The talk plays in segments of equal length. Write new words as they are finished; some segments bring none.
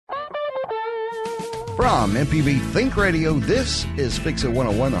From MPB Think Radio, this is Fix It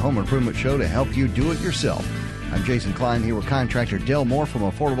 101, the home improvement show to help you do it yourself. I'm Jason Klein here with contractor Del Moore from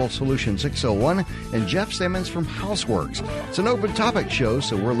Affordable Solution 601 and Jeff Simmons from Houseworks. It's an open topic show,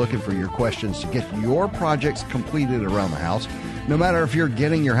 so we're looking for your questions to get your projects completed around the house. No matter if you're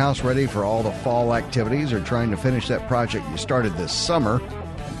getting your house ready for all the fall activities or trying to finish that project you started this summer.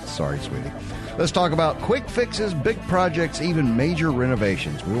 Sorry, sweetie. Let's talk about quick fixes, big projects, even major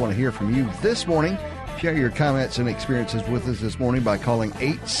renovations. We want to hear from you this morning. Share your comments and experiences with us this morning by calling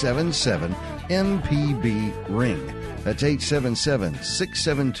 877-MPB-RING. That's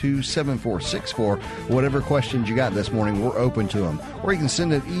 877-672-7464. Whatever questions you got this morning, we're open to them. Or you can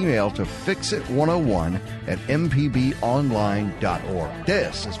send an email to fixit101@mpbonline.org.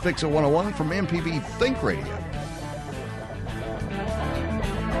 This is Fix It 101 from MPB Think Radio.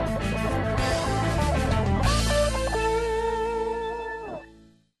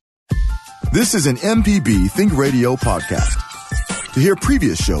 This is an MPB Think Radio podcast. To hear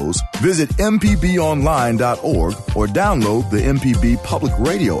previous shows, visit mpbonline.org or download the MPB Public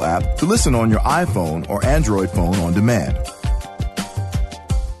Radio app to listen on your iPhone or Android phone on demand.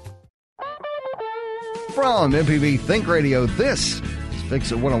 From MPB Think Radio, this is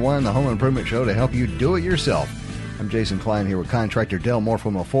Fix It 101, the home improvement show to help you do it yourself. I'm Jason Klein here with contractor Del Moore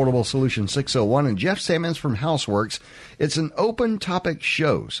from Affordable Solution 601 and Jeff Simmons from Houseworks. It's an open topic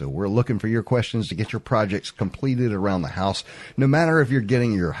show, so we're looking for your questions to get your projects completed around the house. No matter if you're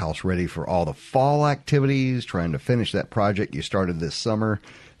getting your house ready for all the fall activities, trying to finish that project you started this summer.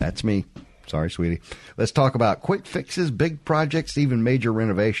 That's me. Sorry, sweetie. Let's talk about quick fixes, big projects, even major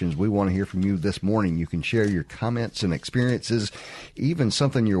renovations. We want to hear from you this morning. You can share your comments and experiences, even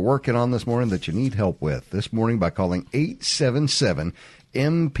something you're working on this morning that you need help with this morning by calling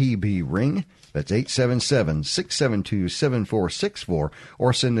 877-MPB-RING. That's 877-672-7464,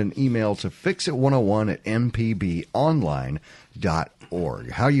 or send an email to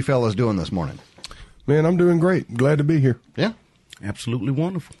fixit101@mpbonline.org. How you fellas doing this morning? Man, I'm doing great. Glad to be here. Yeah. Absolutely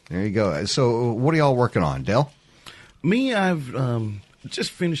wonderful. There you go. So what are y'all working on, Del? Me, I've just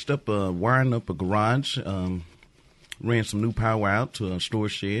finished up wiring up a garage, ran some new power out to a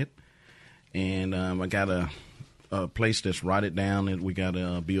storage shed, and I got a place that's rotted down, and we got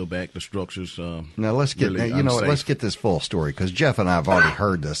to build back the structures. Now let's get let's get this full story, because Jeff and I have already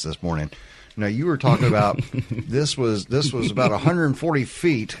heard this morning. Now, you were talking about this was about 140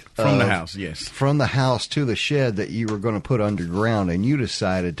 feet from the house, yes. From the house to the shed that you were going to put underground, and you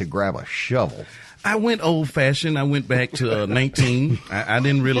decided to grab a shovel. I went old-fashioned. I went back to 19. I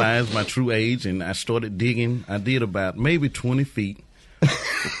didn't realize my true age, and I started digging. I did about maybe 20 feet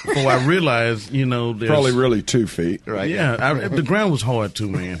before I realized, there's... Probably really 2 feet. Right. Yeah, the ground was hard, too,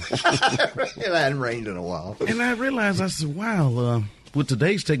 man. It hadn't rained in a while. And I realized, I said, wow, with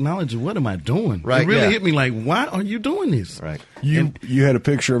today's technology, what am I doing? Right, it really hit me like, why are you doing this? Right. You had a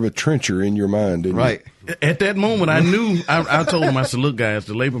picture of a trencher in your mind, didn't you? At that moment, I knew, I told him, I said, look, guys,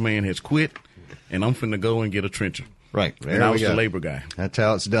 the labor man has quit, and I'm finna go and get a trencher. Right. There and I was the labor guy. That's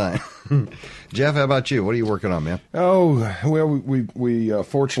how it's done. Jeff, how about you? What are you working on, man? Oh, well, we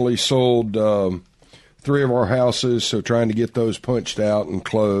fortunately sold 3 of our houses, so trying to get those punched out and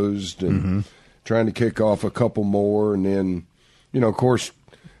closed, and trying to kick off a couple more, and then... of course,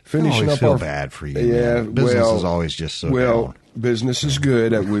 finishing up feel bad for you. Yeah, man. Business is always just so down. Business is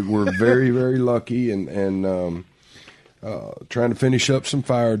good. We're very, very lucky, and trying to finish up some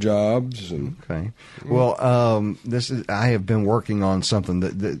fire jobs. And okay. Well, I have been working on something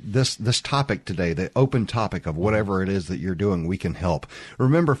this topic today, the open topic of whatever it is that you're doing, we can help.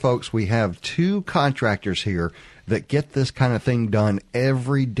 Remember, folks, we have 2 contractors here that get this kind of thing done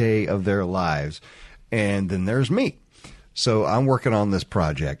every day of their lives, and then there's me. So I'm working on this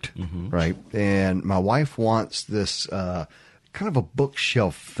project, right? And my wife wants this kind of a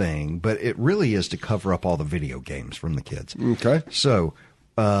bookshelf thing, but it really is to cover up all the video games from the kids. Okay. So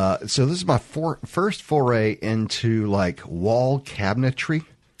this is my first foray into like wall cabinetry.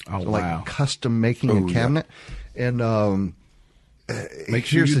 Oh, so, like wow. custom making a cabinet. Yeah. And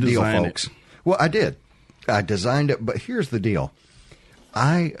here's the deal, folks. Well, I did. I designed it, but here's the deal.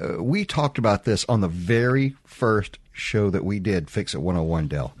 We talked about this on the very first show that we did, Fix It 101,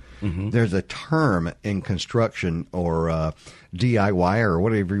 Del. There's a term in construction or DIY or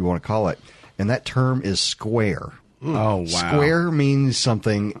whatever you want to call it, and that term is square. Oh, wow. Square means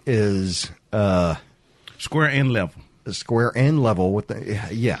something is... square and level. Square and level. With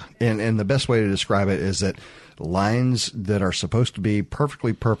and the best way to describe it is that lines that are supposed to be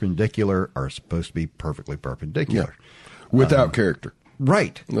perfectly perpendicular are supposed to be perfectly perpendicular. Yeah. Without character.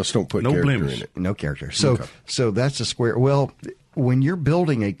 Right. Let's don't put no character blemish. in it. No character. So that's a square. Well, when you're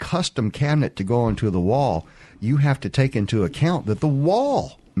building a custom cabinet to go onto the wall, you have to take into account that the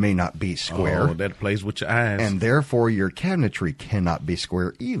wall may not be square. Oh, that plays with your eyes. And therefore, your cabinetry cannot be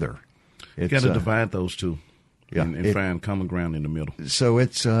square either. You got to divide those two. Yeah, and find common ground in the middle. So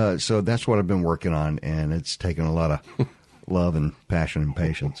it's so that's what I've been working on, and it's taken a lot of love and passion and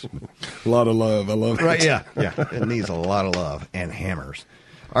patience. A lot of love. I love it. Right? Yeah. It needs a lot of love and hammers.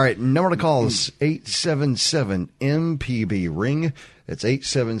 All right, number to call is 877-MPB ring. It's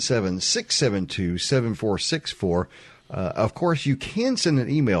 877-672-7464. Of course, you can send an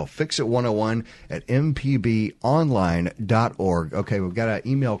email, fixit101@mpbonline.org. Okay, we've got an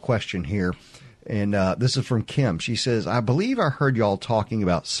email question here. And this is from Kim. She says, I believe I heard y'all talking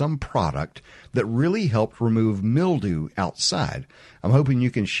about some product that really helped remove mildew outside. I'm hoping you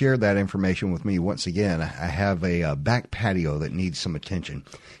can share that information with me. Once again, I have a back patio that needs some attention.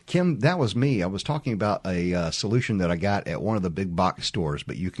 Kim, that was me. I was talking about a solution that I got at one of the big box stores,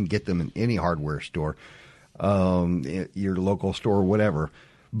 but you can get them in any hardware store, your local store, whatever.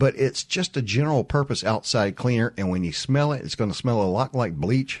 But it's just a general purpose outside cleaner, and when you smell it, it's going to smell a lot like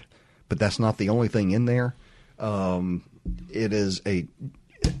bleach. But that's not the only thing in there. It is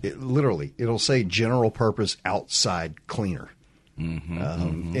literally, it'll say general purpose outside cleaner.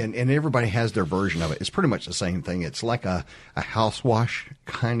 And everybody has their version of it. It's pretty much the same thing. It's like a house wash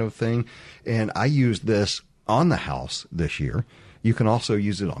kind of thing. And I used this on the house this year. You can also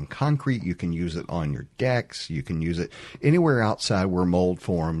use it on concrete. You can use it on your decks. You can use it anywhere outside where mold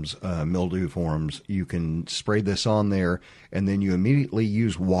forms, mildew forms. You can spray this on there, and then you immediately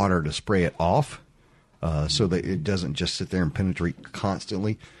use water to spray it off so that it doesn't just sit there and penetrate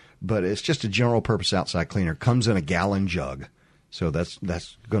constantly. But it's just a general purpose outside cleaner. Comes in a gallon jug. So that's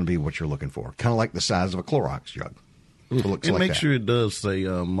going to be what you're looking for. Kind of like the size of a Clorox jug. It looks and like make that. sure it does say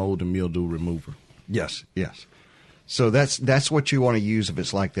mold and mildew remover. Yes. So that's what you want to use if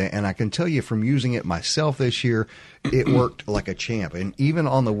it's like that. And I can tell you from using it myself this year, it worked like a champ. And even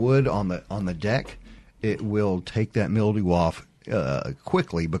on the wood on the deck, it will take that mildew off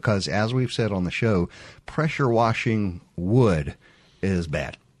quickly because, as we've said on the show, pressure washing wood is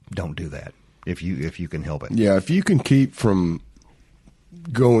bad. Don't do that if you can help it. Yeah, if you can keep from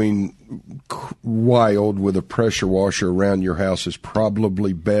going wild with a pressure washer around your house is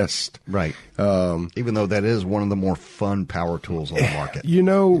probably best. Right. Even though that is one of the more fun power tools on the market. You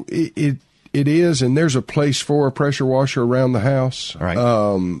know, it is, and there's a place for a pressure washer around the house. Right.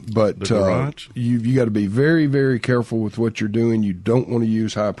 But the garage? You got to be very, very careful with what you're doing. You don't want to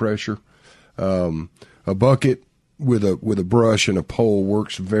use high pressure. A bucket with a brush and a pole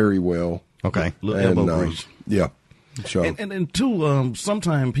works very well. Okay. Little elbow grease. Yeah. So. And two,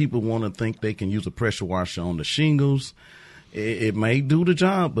 sometimes people want to think they can use a pressure washer on the shingles. It may do the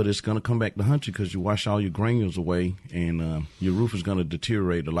job, but it's going to come back to hunt you because you wash all your granules away, and your roof is going to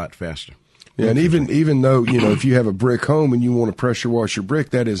deteriorate a lot faster. Yeah, and even though, if you have a brick home and you want to pressure wash your brick,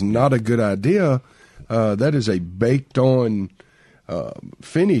 that is not a good idea. That is a baked-on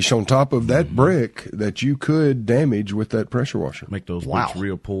finish on top of that brick that you could damage with that pressure washer. Make those bricks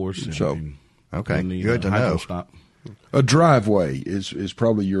real porous. Okay, good to know. Stop. A driveway is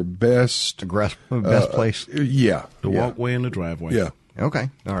probably your best place. Yeah, the walkway and the driveway. Yeah. Okay.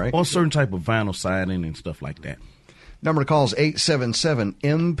 All right. Or a certain type of vinyl siding and stuff like that. Number to call is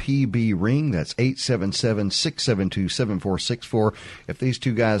 877-MPB-RING. That's 877-672-7464. If these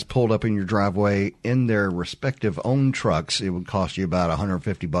two guys pulled up in your driveway in their respective own trucks, it would cost you about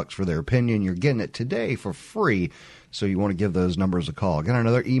 $150 for their opinion. You're getting it today for free, so you want to give those numbers a call. Got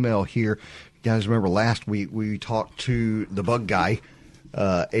another email here. You guys remember last week we talked to the bug guy,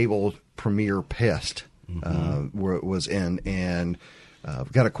 Abel Premier Pest, where it was in, and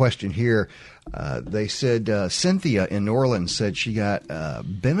I've got a question here. They said Cynthia in New Orleans said she got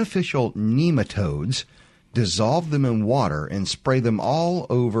beneficial nematodes, dissolve them in water, and spray them all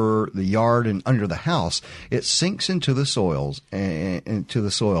over the yard and under the house. It sinks into the soil and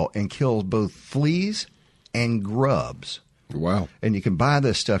kills both fleas and grubs. Wow. And you can buy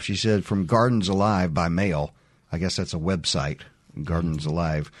this stuff, she said, from Gardens Alive by mail. I guess that's a website, Gardens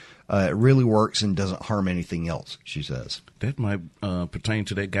Alive. It really works and doesn't harm anything else, she says. That might pertain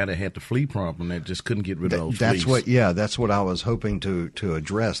to that guy that had the flea problem that just couldn't get rid of those fleas. That's what I was hoping to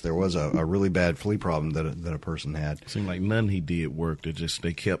address. There was a really bad flea problem that a person had. It seemed like none he did worked.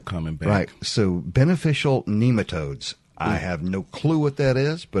 They kept coming back. Right. So beneficial nematodes. I have no clue what that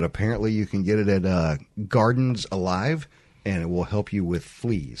is, but apparently you can get it at Gardens Alive, and it will help you with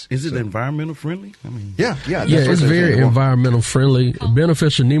fleas. Is it environmental friendly? I mean, yeah. Yeah, it's very environmental friendly.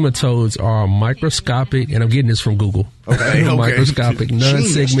 Beneficial nematodes are microscopic, and I'm getting this from Google. Okay. Microscopic,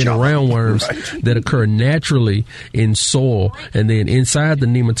 non-segmented roundworms that occur naturally in soil. And then inside the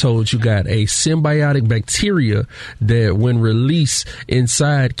nematodes, you got a symbiotic bacteria that, when released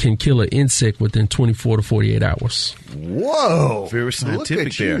inside, can kill an insect within 24 to 48 hours. Whoa. Very scientific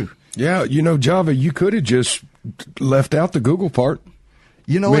Look at there. you. Yeah, Java, you could have just left out the Google part.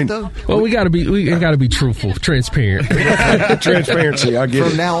 You know what, though? Well, we gotta be truthful, transparent. Transparency, I get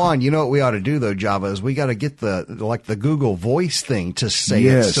From it. now on, you know what we ought to do, though, Java, is we got to get the Google Voice thing to say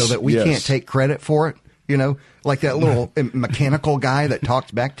it so that we can't take credit for it. Like that little mechanical guy that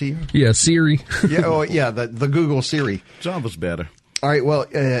talks back to you. Yeah, Siri. The Google Siri. Java's better. All right, well,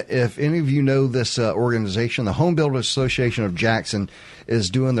 if any of you know this organization, the Home Builders Association of Jackson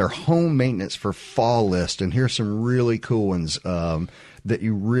is doing their home maintenance for fall list, and here's some really cool ones that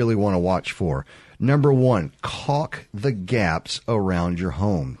you really want to watch for. Number 1, caulk the gaps around your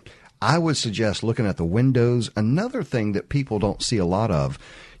home. I would suggest looking at the windows. Another thing that people don't see a lot of,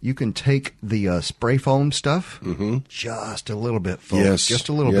 you can take the spray foam stuff, just a little bit, folks, Yes. just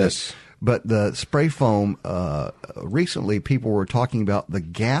a little Yes. bit. But the spray foam, recently people were talking about the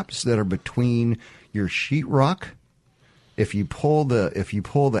gaps that are between your sheetrock. If you pull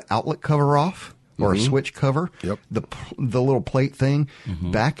the outlet cover off or a switch cover, Yep. the little plate thing,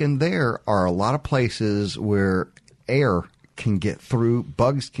 back in there are a lot of places where air can get through,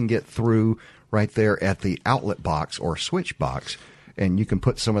 bugs can get through right there at the outlet box or switch box, and you can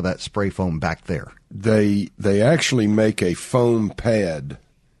put some of that spray foam back there. They actually make a foam pad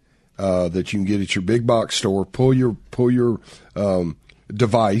that you can get at your big box store. Pull your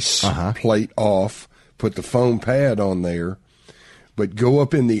device plate off, put the foam pad on there, but go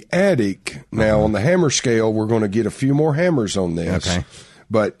up in the attic. Now on the hammer scale, we're going to get a few more hammers on this. Okay.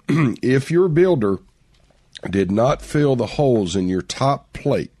 But if your builder did not fill the holes in your top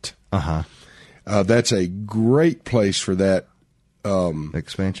plate, that's a great place for that.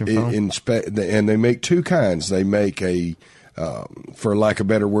 Expansion foam? And they make two kinds. They make for lack of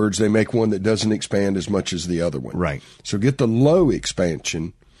better words, they make one that doesn't expand as much as the other one. Right. So get the low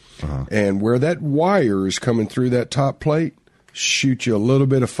expansion, and where that wire is coming through that top plate, shoot you a little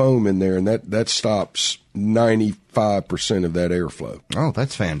bit of foam in there, and that stops 95% of that airflow. Oh,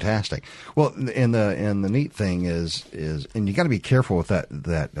 that's fantastic. Well, and the neat thing is and you got to be careful with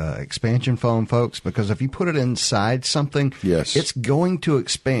that expansion foam, folks, because if you put it inside something, Yes. it's going to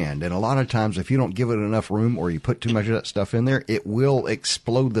expand. And a lot of times, if you don't give it enough room or you put too much of that stuff in there, it will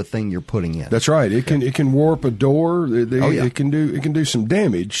explode the thing you're putting in. That's right. It can warp a door. yeah. It can do some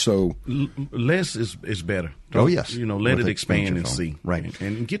damage. So Less is better. Oh, yes. Let With it expand expansion and foam. see. Right.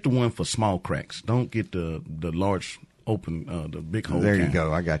 And get the one for small cracks. Don't get the large open, the big hole. There you kind.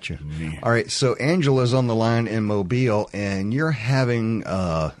 go. I got you. Yeah. All right. So Angela's on the line in Mobile, and you're having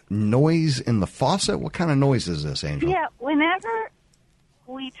noise in the faucet. What kind of noise is this, Angela? Yeah, whenever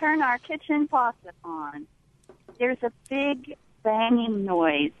we turn our kitchen faucet on, there's a big banging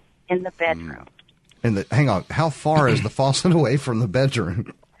noise in the bedroom. And hang on. How far is the faucet away from the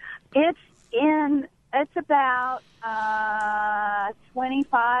bedroom? It's about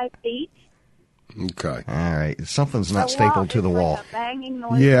 25 feet. okay. All right. Something's not The stapled to it's the wall. Like a banging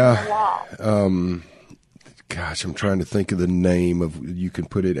noise Yeah. in the wall. Gosh, I'm trying to think of the name of. You can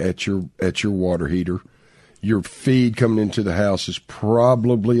put it at your water heater. Your feed coming into the house is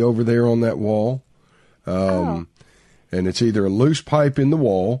probably over there on that wall, and it's either a loose pipe in the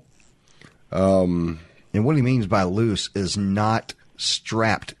wall. And what he means by loose is not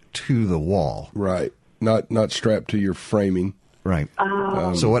strapped to the wall. Right, not strapped to your framing. Right.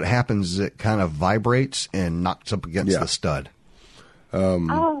 So what happens is it kind of vibrates and knocks up against Yeah. the stud.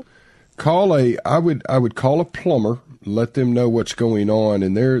 Oh, I would call a plumber, let them know what's going on,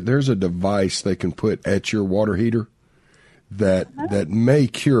 and there's a device they can put at your water heater that may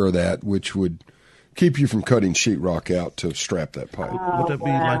cure that, which would keep you from cutting sheetrock out to strap that pipe. Would that be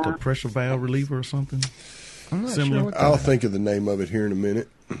like a pressure valve reliever or something? I'm not Similar. sure what I'll think of the name of it here in a minute.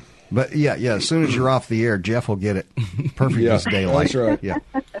 But yeah, as soon as you're off the air, Jeff will get it perfect as daylight. That's right. Yeah.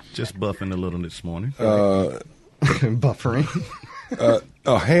 Just buffing a little this morning. Buffering.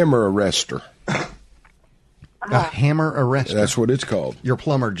 A hammer arrestor. A hammer arrestor. That's what it's called. Your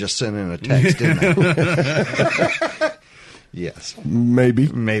plumber just sent in a text, didn't they? Yes. Maybe.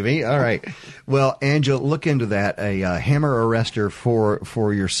 Maybe. All right. Well, Angela, look into that. A hammer arrestor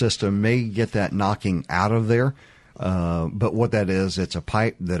for your system may get that knocking out of there. But what that is, it's a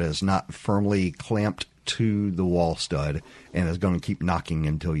pipe that is not firmly clamped to the wall stud and is going to keep knocking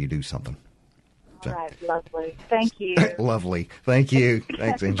until you do something. All right, lovely. Thank you. Lovely. Thank you.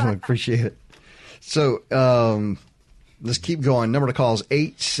 Thanks, Angela. Appreciate it. So let's keep going. Number to call is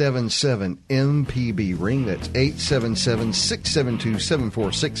 877-MPB-RING. That's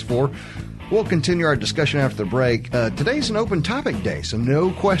 877-672-7464. We'll continue our discussion after the break. Today's an open topic day, so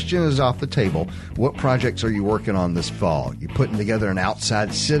no question is off the table. What projects are you working on this fall? You putting together an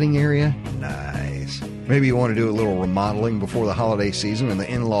outside sitting area? Nice. Maybe you want to do a little remodeling before the holiday season and the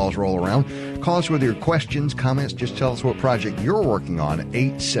in-laws roll around. Call us with your questions, comments. Just tell us what project you're working on at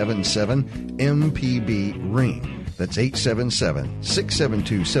 877-MPB-RING. That's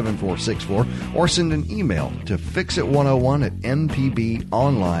 877-672-7464. Or send an email to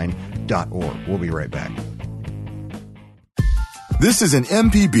fixit101@mpbonline.org. We'll be right back. This is an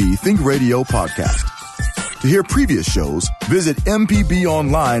MPB Think Radio podcast. To hear previous shows, visit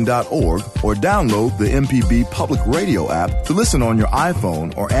mpbonline.org or download the MPB Public Radio app to listen on your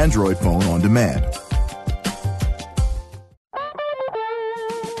iPhone or Android phone on demand.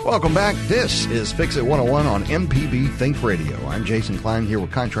 Welcome back. This is Fix It 101 on MPB Think Radio. I'm Jason Klein here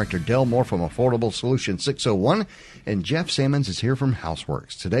with contractor Del Moore from Affordable Solution 601, and Jeff Sammons is here from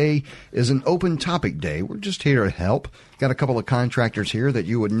Houseworks. Today is an open topic day. We're just here to help. Got a couple of contractors here that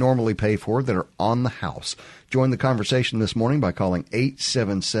you would normally pay for that are on the house. Join the conversation this morning by calling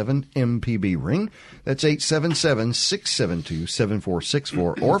 877-MPB-RING. That's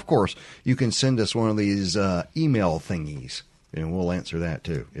 877-672-7464. Or, of course, you can send us one of these email thingies, and we'll answer that,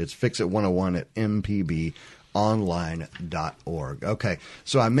 too. It's fixit101@mpbonline.org. Okay,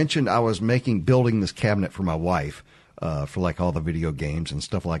 so I mentioned I was building this cabinet for my wife for like all the video games and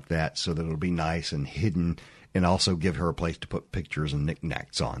stuff like that, so that it'll be nice and hidden and also give her a place to put pictures and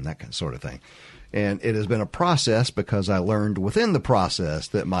knickknacks on, that kind of sort of thing. And it has been a process because I learned within the process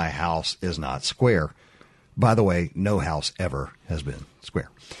that my house is not square. By the way, no house ever has been square.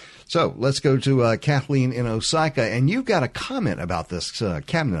 So let's go to Kathleen in Osaka, and you've got a comment about this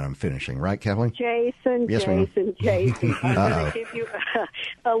cabinet I'm finishing, right, Kathleen? Jason, yes, Jason. I'm going to give you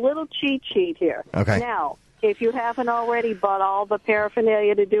a little cheat sheet here. Okay. Now, if you haven't already bought all the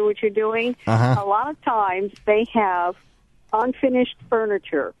paraphernalia to do what you're doing, a lot of times they have unfinished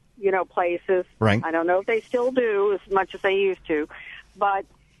furniture, places. Right. I don't know if they still do as much as they used to, but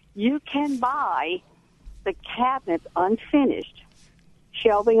you can buy the cabinets unfinished,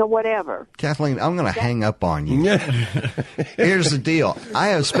 shelving or whatever. Kathleen, I'm going to hang up on you. Here's the deal. I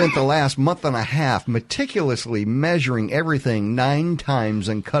have spent the last month and a half meticulously measuring everything 9 times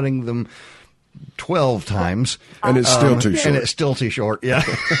and cutting them 12 times. And it's still too short. And it's still too short, yeah.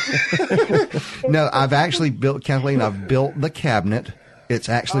 No, I've actually built, Kathleen, I've built the cabinet. It's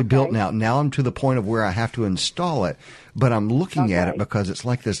actually built now. Now I'm to the point of where I have to install it, but I'm looking at it because it's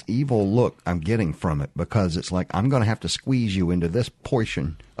like this evil look I'm getting from it, because it's like I'm going to have to squeeze you into this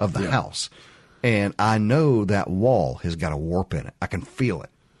portion of the house. And I know that wall has got a warp in it. I can feel it.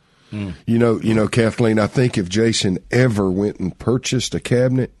 You know, Kathleen, I think if Jason ever went and purchased a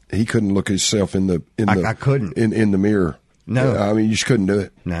cabinet, he couldn't look himself in the I couldn't. in the mirror. No. I mean, you just couldn't do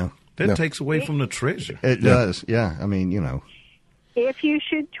it. No. That takes away from the treasure. It does. Yeah. I mean, If you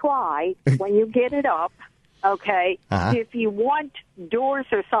should try, when you get it up, okay, if you want doors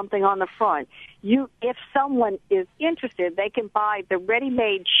or something on the front, if someone is interested, they can buy the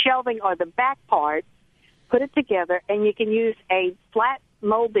ready-made shelving or the back part, put it together, and you can use a flat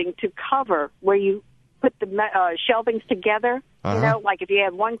molding to cover where you put the shelvings together, like if you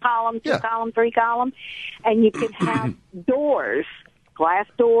have 1 column, 2 column, 3 column, and you can have doors, glass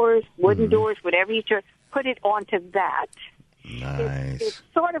doors, wooden doors, whatever you choose, put it onto that. Nice. It's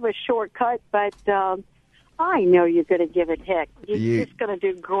sort of a shortcut, but I know you're going to give it heck. You're just going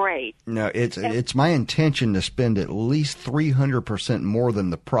to do great. No, it's my intention to spend at least 300% more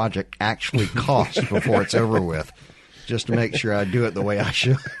than the project actually costs before it's over with, just to make sure I do it the way I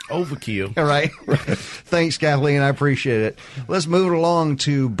should. Overkill. All right. Thanks, Kathleen. I appreciate it. Let's move it along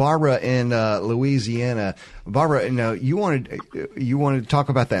to Barbara in Louisiana. Barbara, you wanted to talk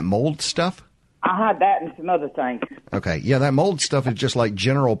about that mold stuff? I had that and some other things. Okay. Yeah, that mold stuff is just like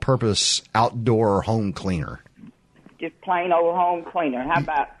general purpose outdoor home cleaner. Just plain old home cleaner. How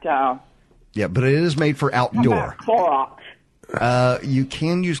about... yeah, but it is made for outdoor. How about Clorox? You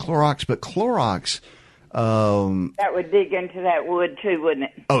can use Clorox, but Clorox... that would dig into that wood too, wouldn't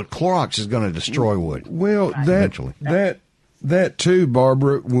it? Oh, Clorox is going to destroy wood. Well, eventually. That too,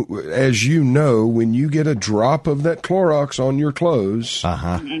 Barbara, as you know, when you get a drop of that Clorox on your clothes,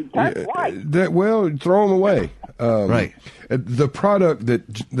 That's right. throw them away. Right. The product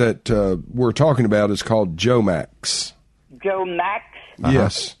that we're talking about is called Joe Max. Joe Max?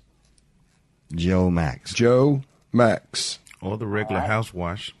 Yes. Joe Max. Joe Max. Or the regular house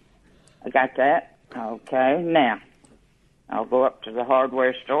wash. I got that. Okay, now, I'll go up to the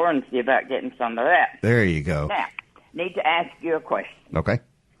hardware store and see about getting some of that. There you go. Now, need to ask you a question. Okay.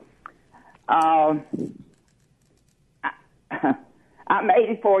 I'm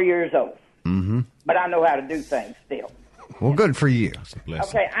 84 years old, but I know how to do things still. Well, good for you.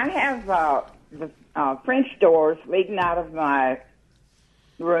 Okay, I have the French doors leading out of my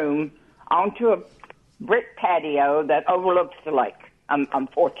room onto a brick patio that overlooks the lake. I'm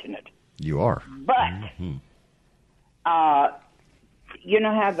fortunate. You are. But, you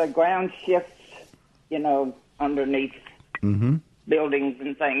know how the ground shifts, underneath buildings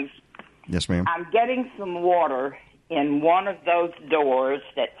and things? Yes, ma'am. I'm getting some water in one of those doors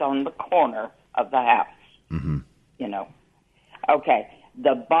that's on the corner of the house. Okay,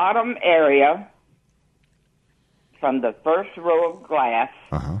 the bottom area from the first row of glass,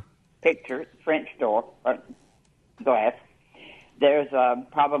 picture, French door, glass, there's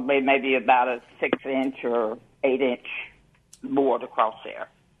probably maybe about a 6-inch or 8-inch board across there.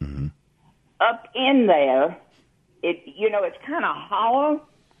 Up in there, it's kind of hollow,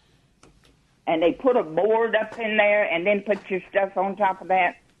 and they put a board up in there and then put your stuff on top of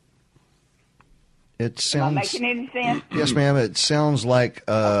that. It sounds. Am I making any sense? Yes, ma'am. It sounds like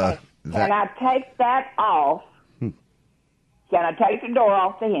Can I take that off? Can I take the door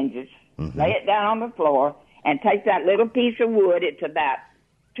off the hinges, lay it down on the floor, and take that little piece of wood? It's about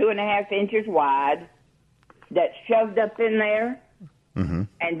 2.5 inches wide. That's shoved up in there, and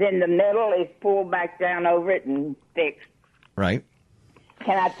then the middle is pulled back down over it and fixed. Right.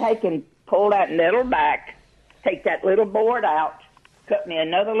 Can I take and pull that middle back, take that little board out, cut me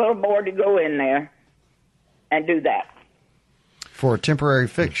another little board to go in there, and do that? For a temporary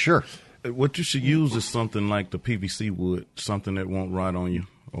fix, sure. What you should use is something like the PVC wood, something that won't rot on you,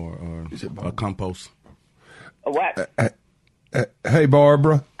 or a compost. What? Hey,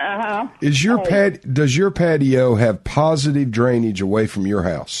 Barbara. Does your patio have positive drainage away from your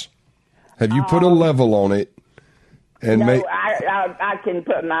house? Have you put a level on it? And no, I can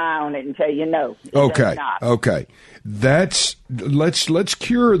put my eye on it and tell you no. Okay. Let's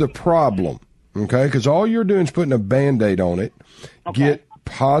cure the problem. Okay, because all you're doing is putting a Band-Aid on it. Okay. Get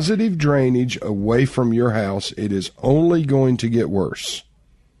positive drainage away from your house. It is only going to get worse.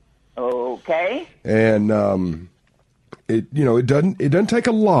 Okay. And it doesn't take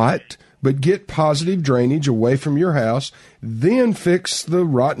a lot, but get positive drainage away from your house. Then fix the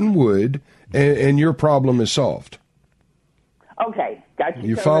rotten wood, and your problem is solved. Okay, got you.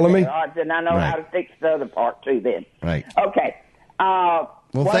 You follow me? And I know how to fix the other part too. Then. Right. Okay.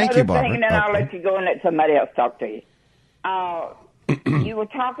 Well, thank you, Barbara. And then I'll let you go and let somebody else talk to you. You were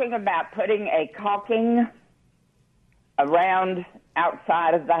talking about putting a caulking around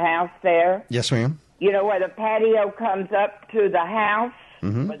outside of the house there. Yes, ma'am. You know, where the patio comes up to the house,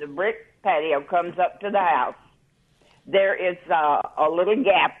 where the brick patio comes up to the house, there is a little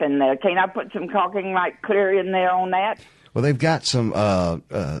gap in there. Can I put some caulking clear in there on that? Well, they've got some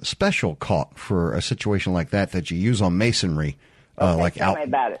special caulk for a situation like that you use on masonry. Tell me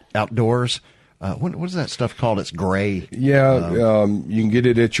about it. Outdoors. What is that stuff called? It's gray. Yeah, you can get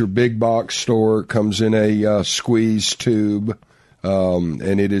it at your big box store. It comes in a squeeze tube,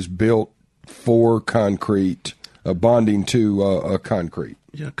 and it is built for concrete, bonding to concrete.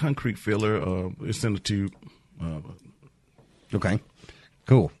 Yeah, concrete filler. It's in a tube. Okay,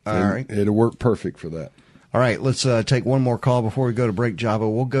 cool. All right. It'll work perfect for that. All right, let's take one more call before we go to break, Java.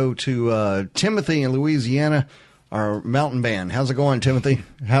 We'll go to Timothy in Louisiana. Our mountain band. How's it going, Timothy?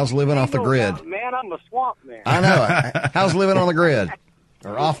 How's living off the grid? Man, I'm a swamp man. I know. How's living on the grid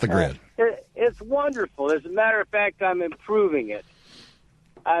or off the grid? It's wonderful. As a matter of fact, I'm improving it.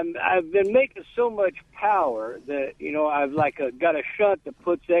 I've been making so much power that, I've got a shunt that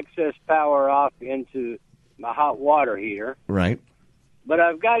puts excess power off into my hot water heater. Right. But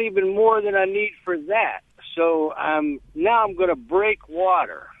I've got even more than I need for that. So now I'm going to break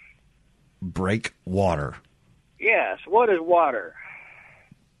water. Break water. Yes. What is water?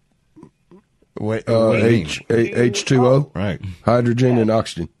 Wait, H2O, right? Hydrogen and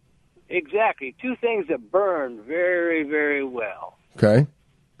oxygen. Exactly. Two things that burn very, very well. Okay.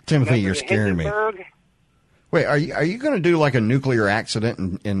 Timothy, you're scaring me. Wait, are you going to do like a nuclear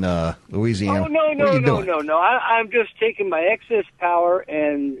accident in Louisiana? Oh, no. I'm just taking my excess power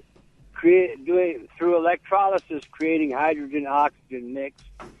and doing through electrolysis, creating hydrogen-oxygen mix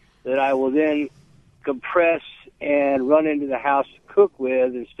that I will then compress and run into the house to cook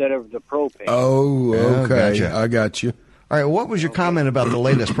with instead of the propane. Oh, okay. Gotcha. I got you. All right, what was your comment about the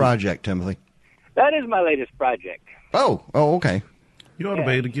latest project, Timothy? That is my latest project. Oh, okay. You ought to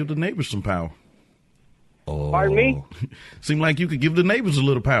be able to give the neighbors some power. Pardon me? Seemed like you could give the neighbors a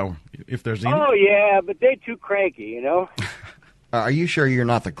little power if there's any. Oh, yeah, but they're too cranky, you know? Are you sure you're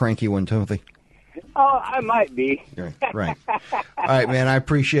not the cranky one, Timothy? Oh, I might be. Right. All right, man, I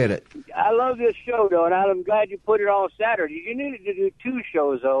appreciate it. I love this show, though, and I'm glad you put it on Saturday. You needed to do 2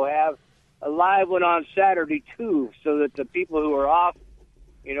 shows, though. Have a live one on Saturday, too, so that the people who are off,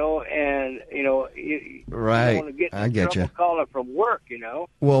 you know, and, you know, you right. don't want to get I get you. calling from work, you know.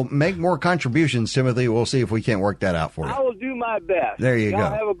 Well, make more contributions, Timothy. We'll see if we can't work that out for you. I will do my best. There you go.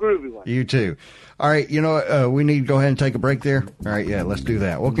 Have a groovy one. You too. All right, you know, we need to go ahead and take a break there. All right, yeah, let's do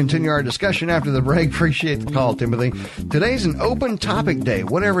that. We'll continue our discussion after the break. Appreciate the call, Timothy. Today's an open topic day,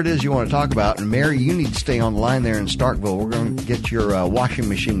 whatever it is you want to talk about. And Mary, you need to stay on the line there in Starkville. We're going to get your washing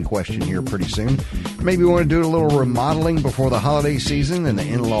machine question here pretty soon. Maybe you want to do a little remodeling before the holiday season and the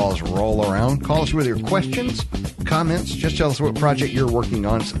in-laws roll around. Call us with your questions, comments. Just tell us what project you're working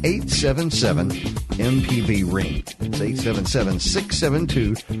on. It's 877-MPB-RING. It's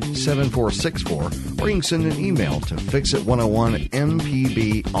 877-672-7464. Or you can send an email to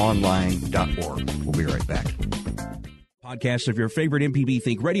fixit101mpbonline.org. We'll be right back. Podcasts of your favorite MPB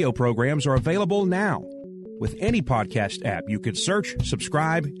Think radio programs are available now. With any podcast app, you can search,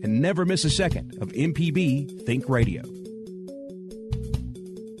 subscribe, and never miss a second of MPB Think Radio.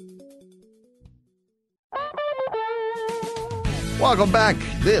 Welcome back.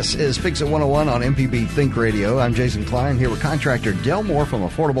 This is Fix It 101 on MPB Think Radio. I'm Jason Klein here with contractor Del Moore from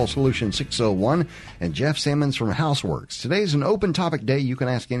Affordable Solution 601 and Jeff Sammons from Houseworks. Today's an open topic day. You can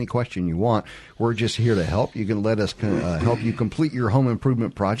ask any question you want. We're just here to help. You can let us help you complete your home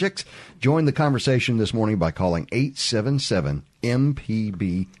improvement projects. Join the conversation this morning by calling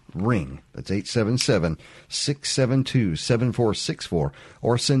 877-MPB-RING. That's 877-672-7464.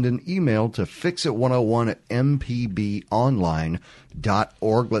 Or send an email to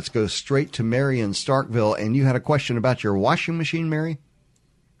fixit101@mpbonline.org. Let's go straight to Mary in Starkville. And you had a question about your washing machine, Mary?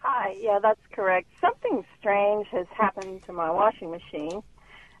 Hi, yeah, that's correct. Something strange has happened to my washing machine.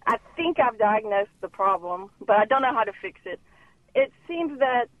 I think I've diagnosed the problem, but I don't know how to fix it. It seems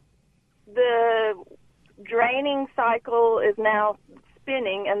that the draining cycle is now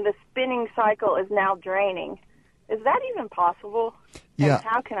spinning, and the spinning cycle is now draining. Is that even possible? Yeah. And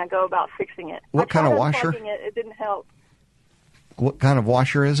how can I go about fixing it? What kind of washer? It didn't help. What kind of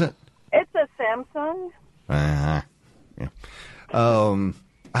washer is it? It's a Samsung. Yeah.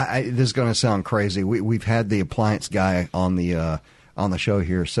 This is going to sound crazy. We've had the appliance guy on the show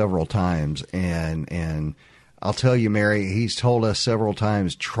here several times, and I'll tell you, Mary, he's told us several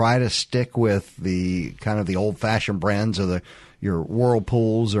times, try to stick with the kind of the old-fashioned brands of your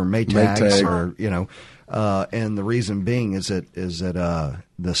Whirlpools or Maytags or, you know, and the reason being is that the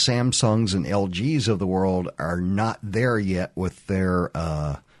Samsungs and LGs of the world are not there yet with their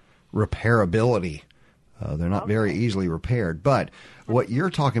repairability. They're not very easily repaired. But what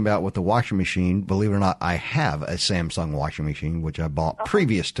you're talking about with the washing machine, believe it or not, I have a Samsung washing machine, which I bought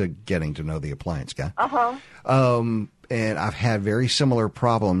previous to getting to know the appliance guy. And I've had very similar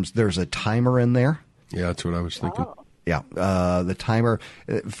problems. There's a timer in there. Yeah, that's what I was thinking. Yeah, the timer.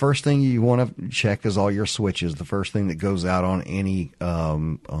 First thing you want to check is all your switches. The first thing that goes out on any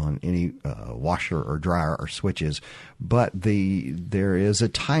washer or dryer are switches. But there is a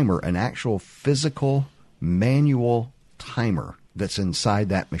timer, an actual physical manual timer that's inside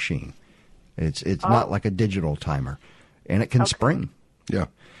that machine. It's not like a digital timer, and it can spring. Yeah.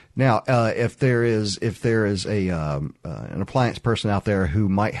 Now, if there is an appliance person out there who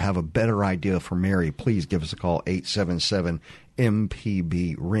might have a better idea for Mary, please give us a call,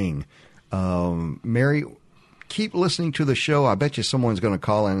 877-MPB-RING. Mary, keep listening to the show. I bet you someone's going to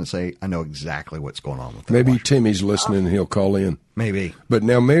call in and say, I know exactly what's going on with that. Maybe Timmy's listening and he'll call in. Maybe. But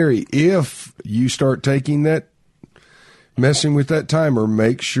now, Mary, if you start messing with that timer,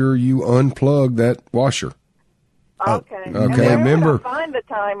 make sure you unplug that washer. Okay. Okay. Remember, would I find the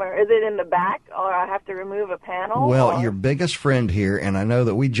timer? Is it in the back, or I have to remove a panel? Well, your biggest friend here, and I know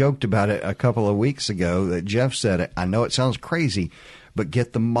that we joked about it a couple of weeks ago. That Jeff said it. I know it sounds crazy, but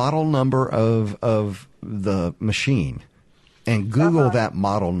get the model number of the machine and Google that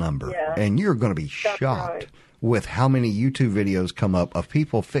model number, and you're going to be shocked with how many YouTube videos come up of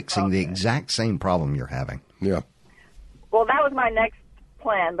people fixing the exact same problem you're having. Yeah. Well, that was my next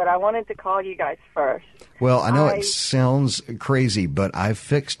plan, but I wanted to call you guys first. Well, I know it sounds crazy, but I've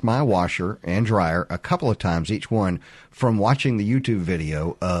fixed my washer and dryer a couple of times, each one, from watching the YouTube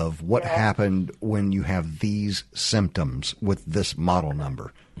video of what happened when you have these symptoms with this model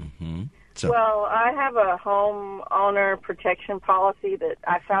number. So. Well, I have a homeowner protection policy that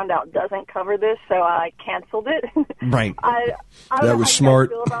I found out doesn't cover this, so I canceled it. Right. I That don't know was how smart.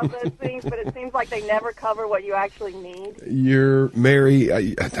 you guys feel about those things, but it seems like they never cover what you actually need. You're Mary.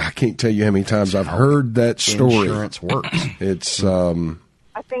 I can't tell you how many times I've heard that story. Insurance works. It's I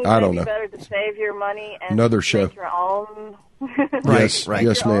think I it's don't maybe know. better to save your money and Another show. make your own. Yes, right.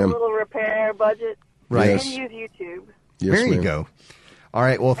 Yes, your own ma'am. little repair budget. Right. And use YouTube. Yes, there you ma'am. go. All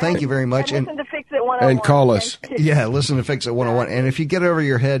right. Well, thank you very much. And listen to Fix It 101. And call us. Yeah, listen to Fix It 101. And if you get over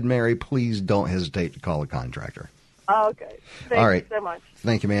your head, Mary, please don't hesitate to call a contractor. Okay. Thank All right. you so much.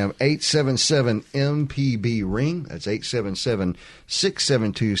 Thank you, ma'am. 877-MPB-RING. That's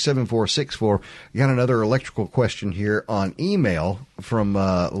 877-672-7464. We got another electrical question here on email from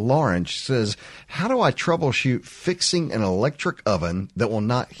Lauren. She says, how do I troubleshoot fixing an electric oven that will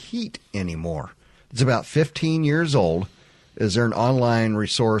not heat anymore? It's about 15 years old. Is there an online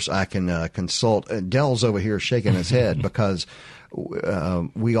resource I can consult? Dell's over here shaking his head because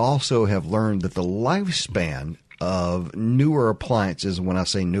we also have learned that the lifespan of newer appliances, when I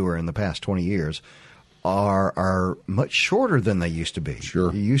say newer, in the past 20 years, are much shorter than they used to be.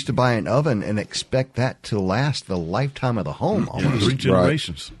 Sure. You used to buy an oven and expect that to last the lifetime of the home almost. 3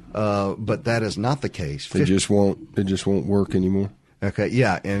 generations. But that is not the case. It just won't work anymore. Okay,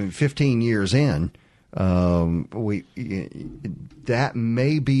 yeah, and 15 years in, that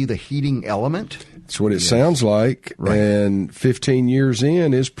may be the heating element. That's what it sounds like. Right. And 15 years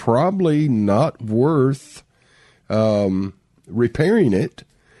in is probably not worth repairing it.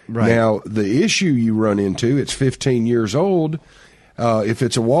 Right. Now, the issue you run into, it's 15 years old. If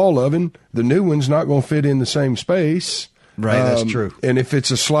it's a wall oven, the new one's not going to fit in the same space. Right, that's true. And if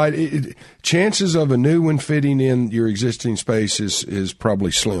it's a slide, chances of a new one fitting in your existing space is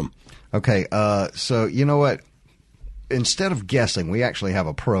probably slim. Okay, so you know what? Instead of guessing, we actually have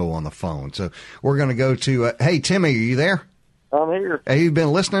a pro on the phone. So we're going to go to, hey, Timmy, are you there? I'm here. Have you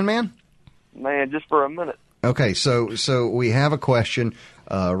been listening, man? Man, just for a minute. Okay, so we have a question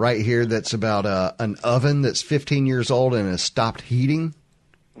right here that's about an oven that's 15 years old and has stopped heating.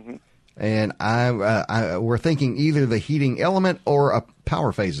 Mm-hmm. And we're thinking either the heating element or a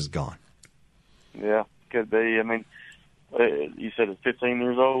power phase is gone. Yeah, could be. I mean, you said it's 15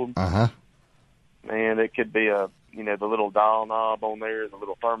 years old? Uh-huh. Man, it could be the little dial knob on there, the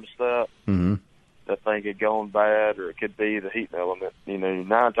little thermostat. Mm-hmm. That thing had gone bad, or it could be the heating element. 9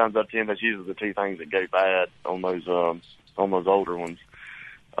 times out of 10, that's usually the two things that go bad on those older ones.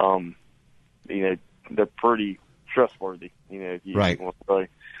 They're pretty trustworthy, if you right. want to say.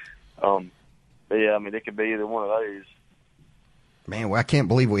 But yeah, I mean, it could be either one of those. Man, well, I can't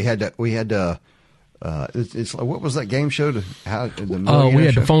believe we had to. It's what was that game show? We had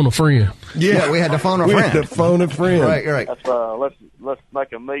to phone a friend. Yeah, we had to phone a friend. We had to phone a friend. Right. That's let's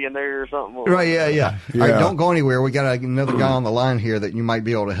make a millionaire or something. Right, yeah. All right, don't go anywhere. We got another guy on the line here that you might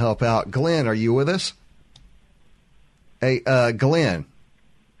be able to help out. Glenn, are you with us? Hey, Glenn.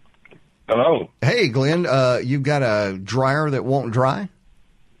 Hello. Hey, Glenn. You've got a dryer that won't dry?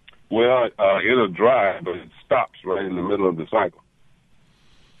 Well, it'll dry, but it stops right in the middle of the cycle.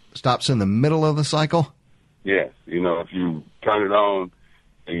 Stops in the middle of the cycle? Yes. If you turn it on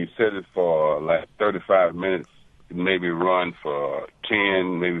and you set it for like 35 minutes, it maybe run for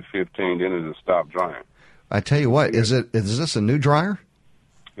 10, maybe 15, then it'll stop drying. I tell you what, is this a new dryer?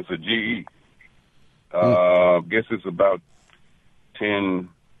 It's a GE. I guess it's about 10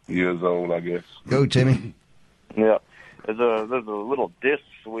 years old, I guess. Go, Timmy. Yeah. There's a little disc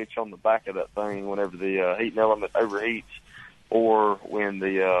switch on the back of that thing whenever the heating element overheats, or when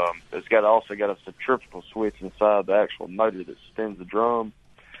it's also got a centrifugal switch inside the actual motor that spins the drum.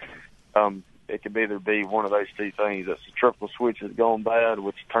 It could either be one of those two things. That centrifugal switch has gone bad,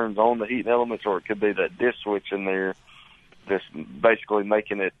 which turns on the heating elements, or it could be that disc switch in there that's basically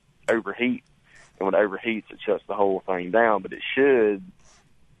making it overheat. And when it overheats, it shuts the whole thing down. But it should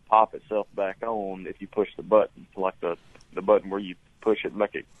pop itself back on if you push the button, like the button where you push it and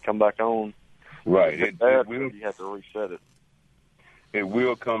make it come back on. Right. You have to reset it. It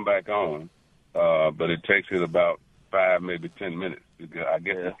will come back on, but it takes it about 5, maybe 10 minutes. I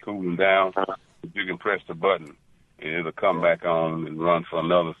guess it's cooling down. You can press the button, and it'll come back on and run for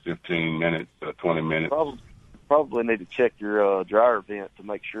another 15 minutes or 20 minutes. Probably need to check your dryer vent to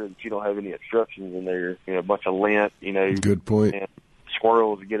make sure that you don't have any obstructions in there. A bunch of lint, Good point. And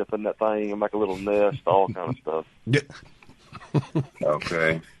squirrels that get up in that thing and make a little nest, all kind of stuff. Yeah.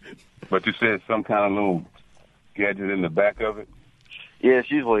 Okay. But you said some kind of little gadget in the back of it? Yeah,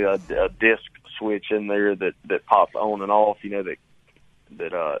 it's usually a disc switch in there that pops on and off,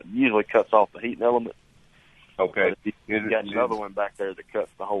 that usually cuts off the heating element. Okay. You got another one back there that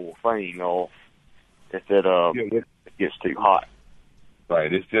cuts the whole thing off if it gets too hot.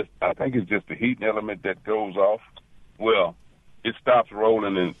 Right. I think it's just the heat element that goes off. Well, it stops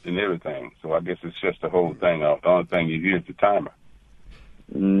rolling and everything. So I guess it's just the whole thing off. The only thing you hear is the timer.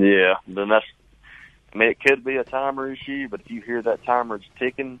 Yeah. Then it could be a timer issue, but if you hear that timer's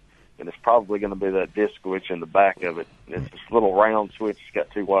ticking, then it's probably going to be that disc switch in the back of it. It's this little round switch. It's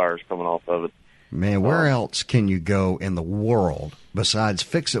got 2 wires coming off of it. Man, where else can you go in the world besides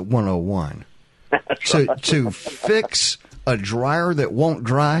Fix It 101? To fix a dryer that won't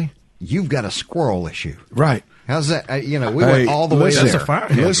dry, you've got a squirrel issue. Right. How's that? We went all the way there.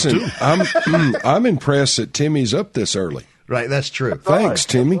 Listen, I'm impressed that Timmy's up this early. Right, that's true. Thanks,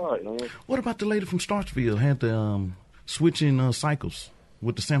 Timmy. What about the lady from Starkville had the switching cycles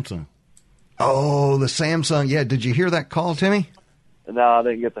with the Samsung? Oh, the Samsung. Yeah, did you hear that call, Timmy? No, I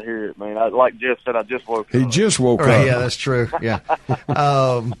didn't get to hear it, man. Like Jeff said, I just woke up. He just woke up. Yeah, that's true. Yeah.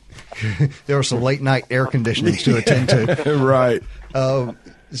 There were some late-night air conditionings to attend to. Right.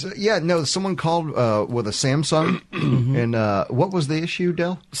 Someone called with a Samsung, and what was the issue,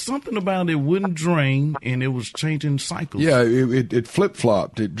 Del? Something about it wouldn't drain, and it was changing cycles. Yeah, it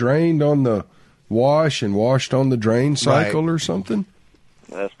flip-flopped. It drained on the wash and washed on the drain cycle or something.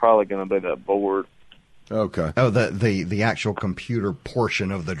 That's probably going to be that board. Okay. Oh, the actual computer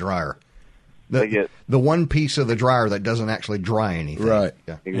portion of the dryer. The one piece of the dryer that doesn't actually dry anything. Right.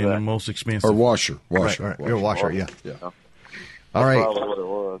 Yeah. Exactly. And the most expensive. Or washer. Right. Your washer, yeah. That's all right. probably what it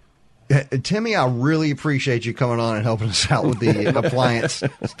was. Timmy, I really appreciate you coming on and helping us out with the appliance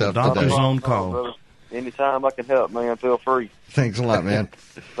stuff Doctor's today. own call. Anytime I can help, man, feel free. Thanks a lot, man.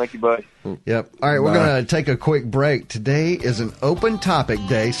 Thank you, buddy. Yep. All right, we're going to take a quick break. Today is an open topic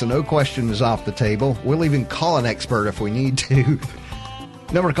day, so no question is off the table. We'll even call an expert if we need to.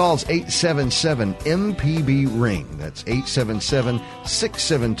 Number to call is 877-MPB-RING. That's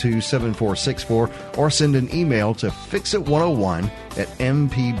 877-672-7464. Or send an email to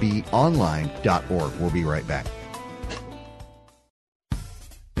fixit101@mpbonline.org. We'll be right back.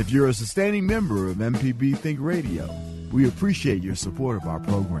 If you're a sustaining member of MPB Think Radio, we appreciate your support of our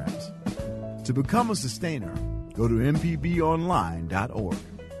programs. To become a sustainer, go to mpbonline.org.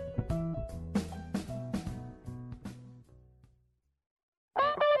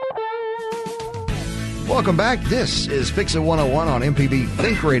 Welcome back. This is Fix It 101 on MPB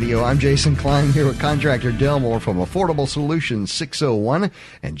Think Radio. I'm Jason Klein here with contractor Delmore from Affordable Solutions 601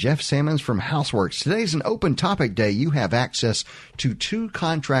 and Jeff Sammons from Houseworks. Today's an open topic day. You have access to 2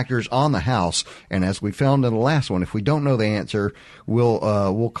 contractors on the house, and as we found in the last one, if we don't know the answer,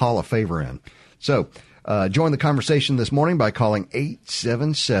 we'll call a favor in. So join the conversation this morning by calling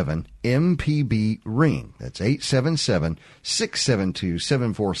 877-MPB-RING. That's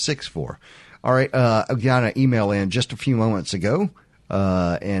 877-672-7464. All right, I got an email in just a few moments ago,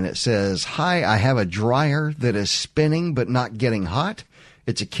 and it says, "Hi, I have a dryer that is spinning but not getting hot.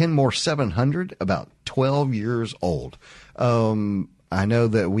 It's a Kenmore 700, about 12 years old." I know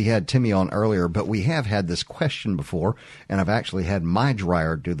that we had Timmy on earlier, but we have had this question before, and I've actually had my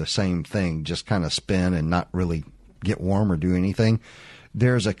dryer do the same thing, just kind of spin and not really get warm or do anything.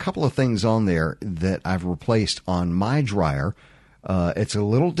 There's a couple of things on there that I've replaced on my dryer. It's a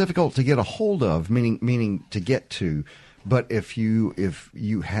little difficult to get a hold of, meaning to get to. But if you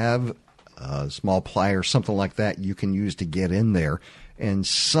have a small pliers, something like that, you can use to get in there. And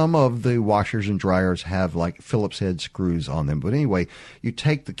some of the washers and dryers have like Phillips head screws on them. But anyway, you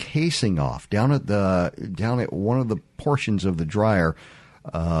take the casing off down at one of the portions of the dryer.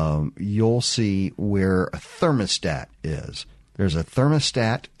 You'll see where a thermostat is. There's a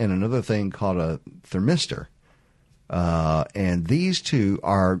thermostat and another thing called a thermistor. And these two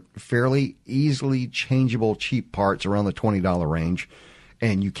are fairly easily changeable, cheap parts around the $20 range.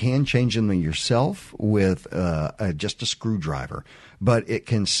 And you can change them yourself with just a screwdriver. But it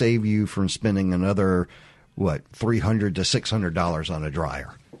can save you from spending another, $300 to $600 on a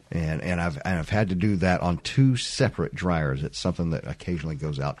dryer. And I've had to do that on 2 separate dryers. It's something that occasionally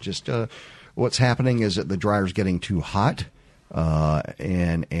goes out. Just what's happening is that the dryer's getting too hot.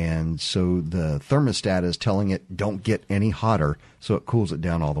 And so the thermostat is telling it don't get any hotter, so it cools it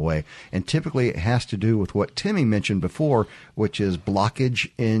down all the way. And typically it has to do with what Timmy mentioned before, which is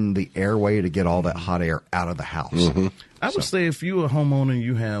blockage in the airway to get all that hot air out of the house. Mm-hmm. I would say if you're a homeowner and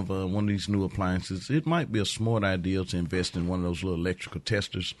you have one of these new appliances, it might be a smart idea to invest in one of those little electrical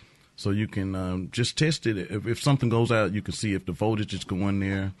testers so you can just test it. If something goes out, you can see if the voltage is going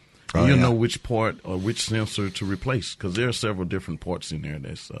there. And you'll know which part or which sensor to replace because there are several different parts in there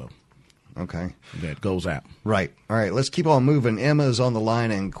that's Okay. that goes out. Right. All right. Let's keep on moving. Emma's on the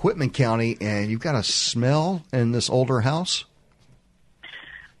line in Quitman County, and you've got a smell in this older house?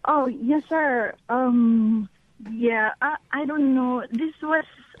 Oh, yes, sir. Yeah, I don't know. This was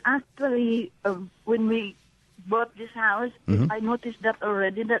actually when we bought this house. I noticed that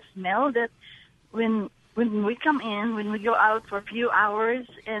already, that smell that when we come in, when we go out for a few hours,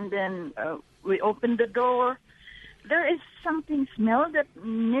 and then we open the door, there is something smell that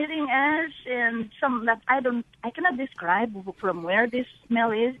needing us, and some that I cannot describe from where this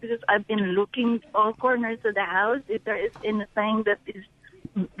smell is, because I've been looking all corners of the house if there is anything that is,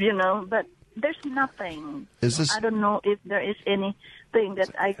 but there's nothing. I don't know if there is anything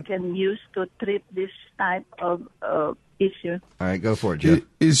that I can use to treat this type of issue. All right, go for it, Jeff.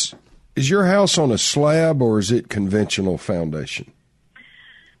 Is your house on a slab or is it conventional foundation?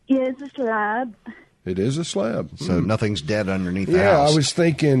 Yeah, it's a slab. It is a slab. So nothing's dead underneath the house. Yeah, I was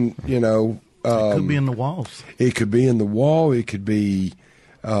thinking, It could be in the walls. It could be in the wall. It could be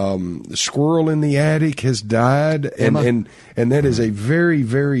the squirrel in the attic has died, and that is a very,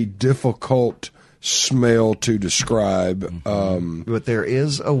 very difficult smell to describe. But there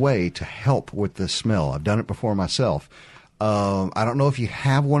is a way to help with this smell. I've done it before myself. I don't know if you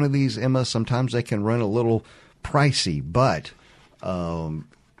have one of these, Emma. Sometimes they can run a little pricey, but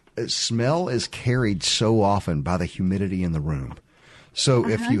smell is carried so often by the humidity in the room. So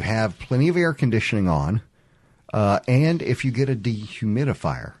if you have plenty of air conditioning on, and if you get a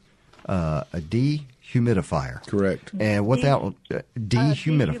dehumidifier, correct, and what that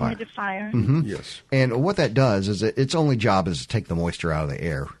dehumidifier. Mm-hmm. Yes, and what that does is its only job is to take the moisture out of the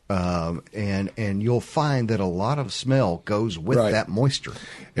air, and you'll find that a lot of smell goes with that moisture.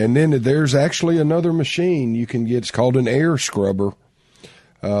 And then there's actually another machine you can get. It's called an air scrubber.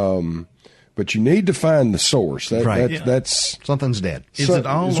 But you need to find the source. That's something's dead. Is it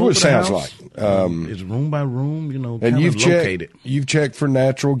all over what it sounds the house? like. It's room by room, and you've located. You've checked for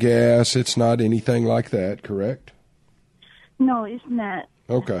natural gas. It's not anything like that, correct? No, it's not.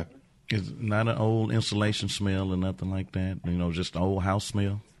 Okay. It's not an old insulation smell or nothing like that. Just an old house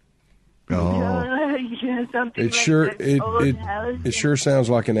smell. Oh, yeah, something It like sure that old house. it sure sounds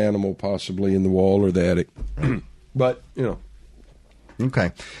like an animal, possibly in the wall or the attic. But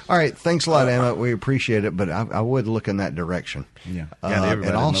Okay. All right. Thanks a lot, Emma. We appreciate it, but I would look in that direction. Yeah.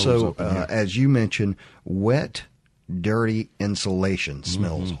 And also, as you mentioned, wet, dirty insulation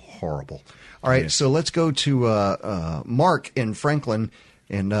smells horrible. All right. So let's go to Mark in Franklin,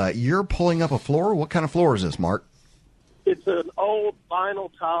 and you're pulling up a floor. What kind of floor is this, Mark? It's an old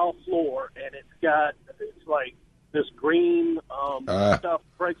vinyl tile floor, and it's like this green stuff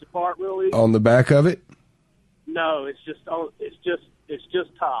breaks apart real easy. On the back of it? No, it's just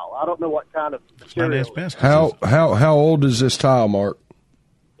tile. I don't know what kind of material. How old is this tile, Mark?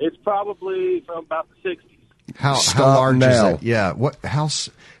 It's probably from about the 60s. How large is it? Yeah.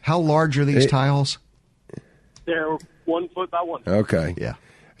 How large are these tiles? They're 1 foot by 1 foot. Okay. Yeah.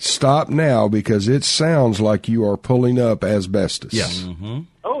 Stop now, because it sounds like you are pulling up asbestos. Yes. Mm-hmm.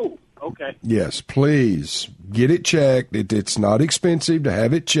 Oh, okay. Yes, please get it checked. It's not expensive to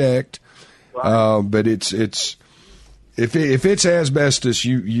have it checked, but it's if it's asbestos,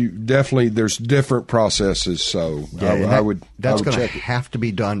 you definitely, there's different processes. So that's going to have to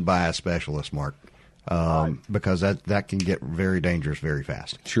be done by a specialist, Mark, because that can get very dangerous very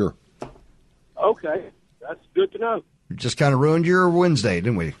fast. Sure. Okay, that's good to know. Just kind of ruined your Wednesday,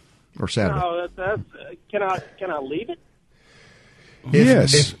 didn't we? Or Saturday? No, that's can I leave it?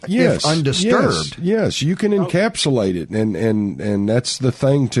 If undisturbed. Yes, you can encapsulate it, and that's the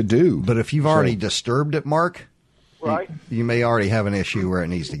thing to do. But if you've already disturbed it, Mark, right, you may already have an issue where it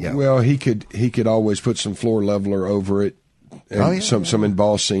needs to go. Well, he could always put some floor leveler over it, and some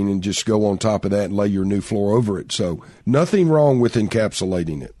embossing, and just go on top of that and lay your new floor over it. So nothing wrong with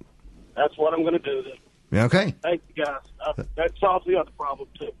encapsulating it. That's what I'm going to do then. Okay. Thank you, guys. That solves the other problem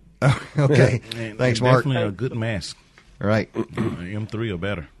too. Okay. Thanks, Mark. Definitely a good mask. All right. M3 or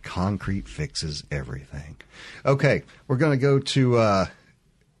better. Concrete fixes everything. Okay. We're going to go to,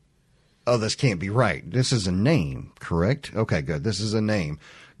 this can't be right. This is a name, correct? Okay, good. This is a name.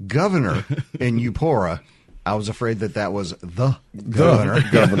 Governor in Eupora. I was afraid that was the governor.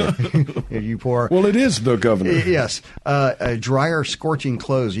 In Eupora. Well, it is the governor. Yes. Dryer scorching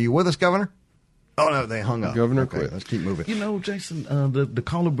clothes. Are you with us, Governor? Oh, no, they hung up. Governor quit. Let's keep moving. Jason, the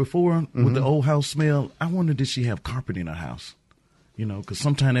caller before with the old house smell, I wonder, did she have carpet in her house? Because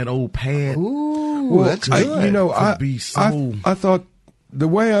sometimes that old pad. Ooh, that's good. I thought the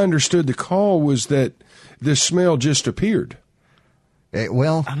way I understood the call was that this smell just appeared.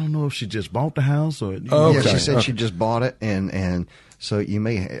 Well, I don't know if she just bought the house or. Yeah, she said she just bought it, and So you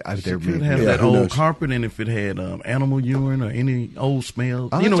may there could have that old carpet, and if it had animal urine or any old smell,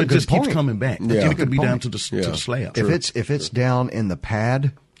 it just keeps coming back. Yeah. It could be down to the slab. If it's down in the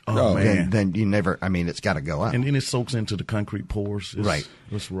pad, then you never. I mean, it's got to go out, and then it soaks into the concrete pores. Right,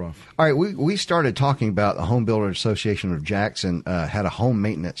 it's rough. All right, we started talking about the Home Builder Association of Jackson had a home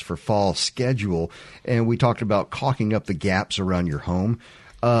maintenance for fall schedule, and we talked about caulking up the gaps around your home.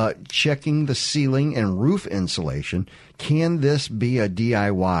 Checking the ceiling and roof insulation. Can this be a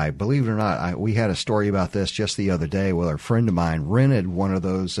DIY? Believe it or not, we had a story about this just the other day where a friend of mine rented one of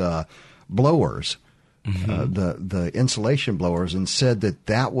those blowers, the insulation blowers, and said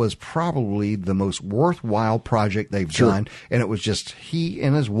that was probably the most worthwhile project they've done. And it was just he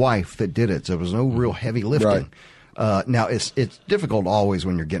and his wife that did it. So there was no real heavy lifting. Right. Now, it's difficult always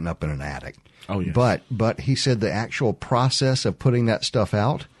when you're getting up in an attic. Oh, yes. But he said the actual process of putting that stuff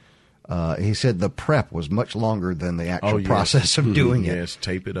out, he said the prep was much longer than the actual process of doing it. Yes,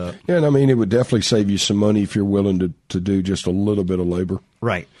 tape it up. Yeah, and I mean, it would definitely save you some money if you're willing to do just a little bit of labor.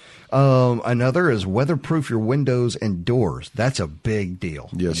 Right. Another is weatherproof your windows and doors. That's a big deal.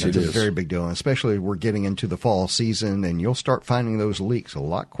 Yes, it's a very big deal, and especially we're getting into the fall season, and you'll start finding those leaks a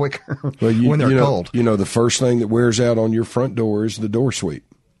lot quicker when they're cold. You know, the first thing that wears out on your front door is the door sweep.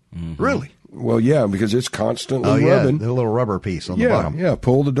 Mm-hmm. Really? Well, yeah, because it's constantly the rubbing. little rubber piece on the bottom. Yeah,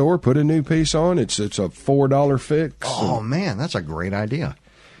 pull the door, put a new piece on. It's a $4 fix. Oh, man, that's a great idea.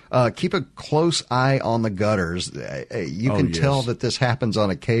 Keep a close eye on the gutters. You can tell that this happens on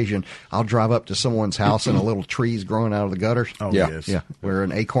occasion. I'll drive up to someone's house and a little tree's growing out of the gutters. Oh, yes. Yeah, where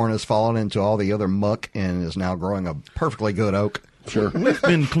an acorn has fallen into all the other muck and is now growing a perfectly good oak. Sure. We've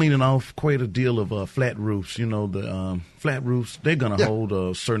been cleaning off quite a deal of flat roofs. You know, the flat roofs, they're going to hold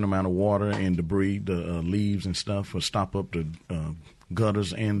a certain amount of water and debris, the leaves and stuff, will stop up the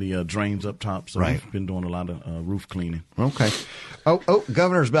gutters and the drains up top. So we've been doing a lot of roof cleaning. Okay. Oh,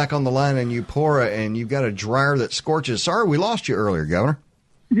 Governor's back on the line in Eupora, and you've got a dryer that scorches. Sorry, we lost you earlier, Governor.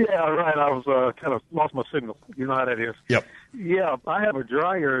 Yeah, right. I was kind of lost my signal. You know how that is. Yep. Yeah, I have a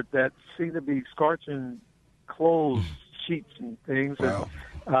dryer that seemed to be scorching clothes sheets and things. Wow.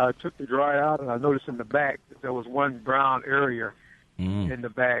 And I took the dryer out, and I noticed in the back that there was one brown area in the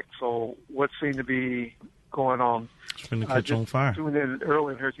back. So what seemed to be going on? It's going to catch on fire. Tuned in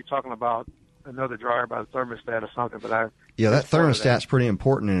earlier and heard you talking about another dryer by the thermostat or something, but that thermostat's pretty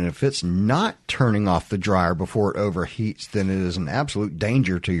important, and if it's not turning off the dryer before it overheats, then it is an absolute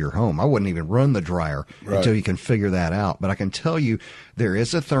danger to your home. I wouldn't even run the dryer until you can figure that out. But I can tell you there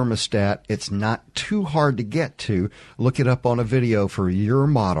is a thermostat. It's not too hard to get to. Look it up on a video for your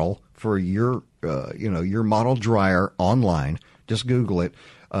model, for your your model dryer online. Just Google it.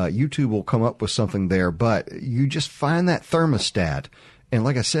 YouTube will come up with something there, but you just find that thermostat. And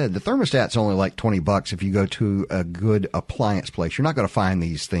like I said, the thermostat's only like $20 if you go to a good appliance place. You're not going to find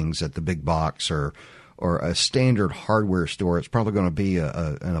these things at the big box or a standard hardware store. It's probably going to be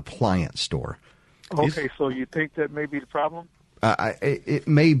an appliance store. Okay, so you think that may be the problem? It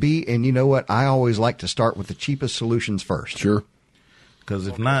may be, and you know what? I always like to start with the cheapest solutions first. Sure. Because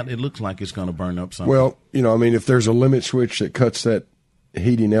if not, it looks like it's going to burn up something. Well, I mean, if there's a limit switch that cuts that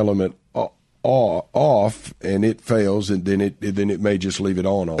heating element off and it fails, and then it may just leave it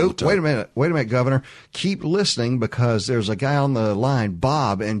on all the time. Wait a minute, Governor. Keep listening, because there's a guy on the line,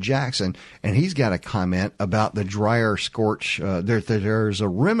 Bob in Jackson, and he's got a comment about the dryer scorch. There's a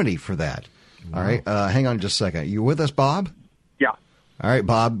remedy for that. All right, hang on just a second. You with us, Bob? Yeah. All right,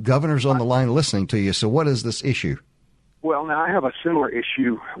 Bob. Governor's on the line listening to you. So what is this issue? Well, now I have a similar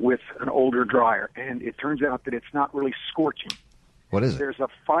issue with an older dryer, and it turns out that it's not really scorching. What is it? There's a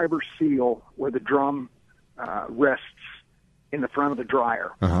fiber seal where the drum rests in the front of the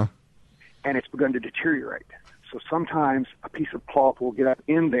dryer, and it's begun to deteriorate. So sometimes a piece of cloth will get up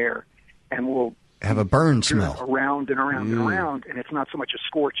in there and will have a burn smell around and around and around, and it's not so much a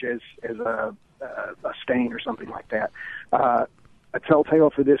scorch as a stain or something like that. A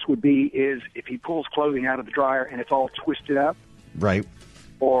telltale for this would be is if he pulls clothing out of the dryer and it's all twisted up, right?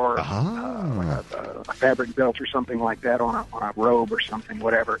 Or like a fabric belt or something like that on a robe or something,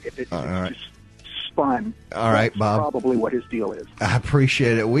 whatever. If it's just spun, all right, Bob. Probably what his deal is. I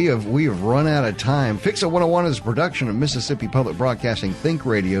appreciate it. We have run out of time. Fix It 101 is a production of Mississippi Public Broadcasting Think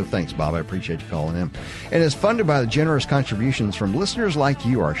Radio. Thanks, Bob. I appreciate you calling in. And it's funded by the generous contributions from listeners like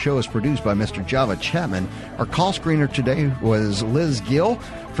you. Our show is produced by Mr. Java Chapman. Our call screener today was Liz Gill.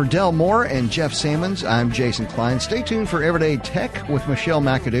 For Del Moore and Jeff Sammons, I'm Jason Klein. Stay tuned for Everyday Tech with Michelle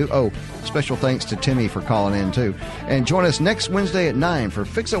McAdoo. Oh, special thanks to Timmy for calling in, too. And join us next Wednesday at 9 for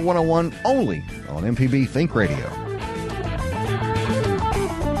Fix It 101 only on MPB Think Radio.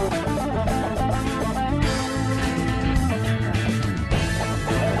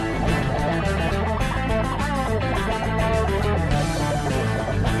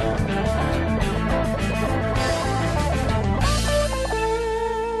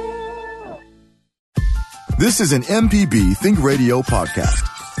 This is an MPB Think Radio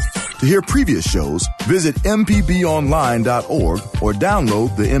podcast. To hear previous shows, visit mpbonline.org or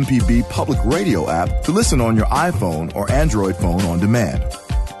download the MPB Public Radio app to listen on your iPhone or Android phone on demand.